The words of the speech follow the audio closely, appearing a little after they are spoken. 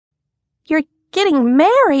You're getting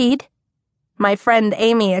married?" my friend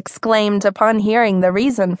Amy exclaimed upon hearing the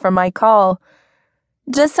reason for my call.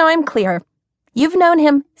 "Just so I'm clear, you've known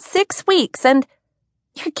him 6 weeks and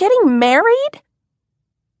you're getting married?"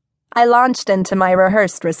 I launched into my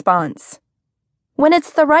rehearsed response. When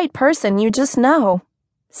it's the right person, you just know.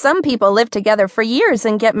 Some people live together for years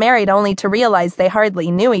and get married only to realize they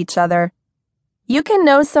hardly knew each other. You can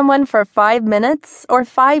know someone for 5 minutes or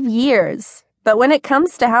 5 years, but when it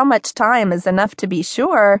comes to how much time is enough to be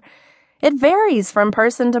sure, it varies from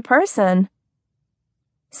person to person.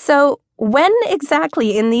 So, when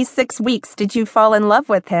exactly in these 6 weeks did you fall in love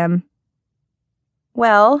with him?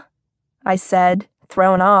 "Well," I said,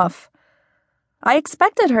 thrown off. I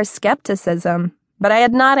expected her skepticism, but I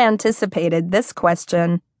had not anticipated this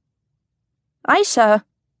question. "Ayesha,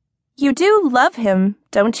 you do love him,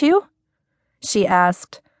 don't you?" she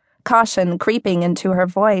asked, caution creeping into her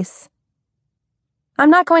voice.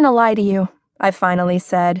 "I'm not going to lie to you," I finally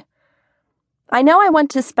said. "I know I want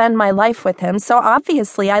to spend my life with him, so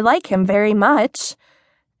obviously I like him very much.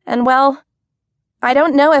 And well, I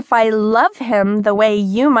don't know if I love him the way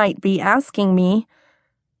you might be asking me,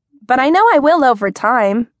 but I know I will over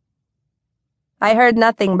time." I heard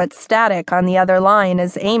nothing but static on the other line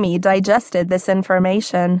as Amy digested this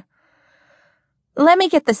information. "Let me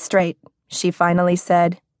get this straight," she finally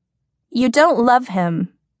said. "You don't love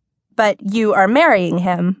him, but you are marrying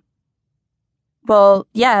him." "Well,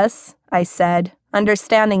 yes," I said,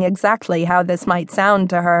 understanding exactly how this might sound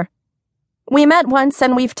to her. "We met once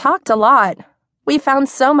and we've talked a lot. We found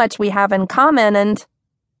so much we have in common and—"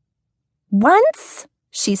 "Once?"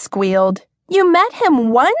 she squealed. "You met him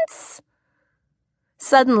once?"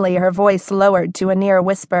 Suddenly her voice lowered to a near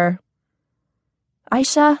whisper.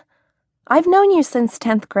 "Ayesha, I've known you since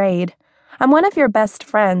 10th grade. I'm one of your best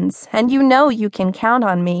friends, and you know you can count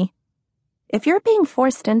on me. If you're being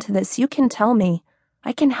forced into this, you can tell me.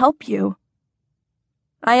 I can help you."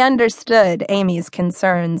 I understood Amy's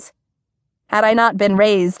concerns. Had I not been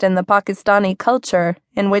raised in the Pakistani culture,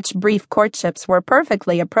 in which brief courtships were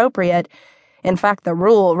perfectly appropriate, in fact the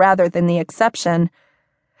rule rather than the exception,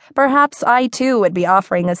 perhaps I too would be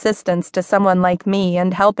offering assistance to someone like me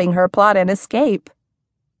and helping her plot an escape.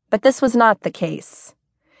 But this was not the case.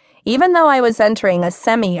 Even though I was entering a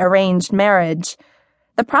semi-arranged marriage,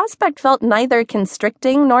 the prospect felt neither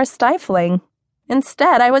constricting nor stifling.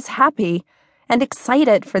 Instead, I was happy and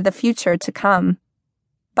excited for the future to come.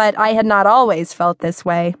 But I had not always felt this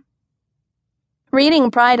way.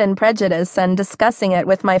 Reading Pride and Prejudice and discussing it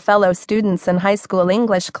with my fellow students in high school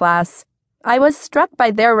English class, I was struck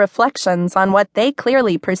by their reflections on what they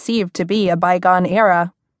clearly perceived to be a bygone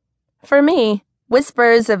era. For me,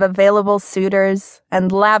 whispers of available suitors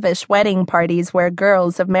and lavish wedding parties where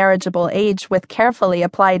girls of marriageable age with carefully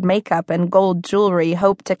applied makeup and gold jewelry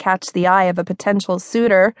hoped to catch the eye of a potential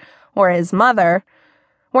suitor or his mother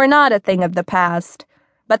were not a thing of the past,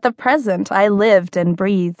 but the present I lived and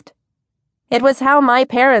breathed. It was how my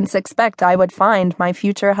parents expect I would find my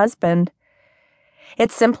future husband.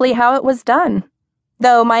 It's simply how it was done,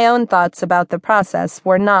 though my own thoughts about the process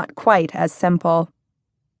were not quite as simple.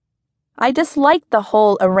 I disliked the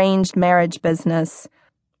whole arranged marriage business.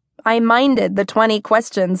 I minded the 20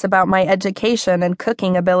 questions about my education and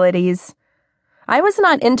cooking abilities. I was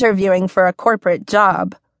not interviewing for a corporate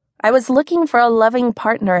job. I was looking for a loving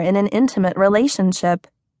partner in an intimate relationship.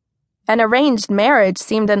 An arranged marriage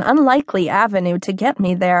seemed an unlikely avenue to get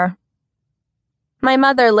me there. My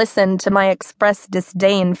mother listened to my expressed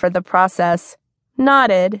disdain for the process,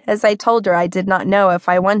 nodded as I told her I did not know if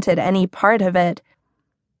I wanted any part of it,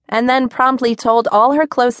 and then promptly told all her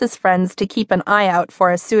closest friends to keep an eye out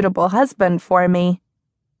for a suitable husband for me.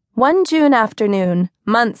 One June afternoon,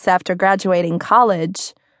 months after graduating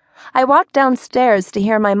college, I walked downstairs to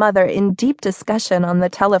hear my mother in deep discussion on the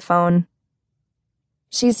telephone.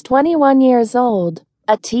 "She's 21 years old,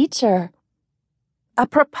 a teacher." A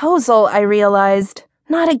proposal, I realized.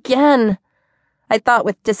 Not again. I thought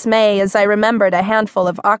with dismay as I remembered a handful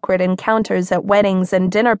of awkward encounters at weddings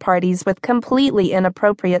and dinner parties with completely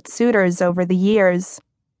inappropriate suitors over the years.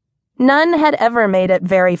 None had ever made it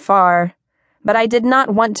very far, but I did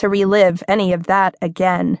not want to relive any of that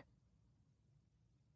again.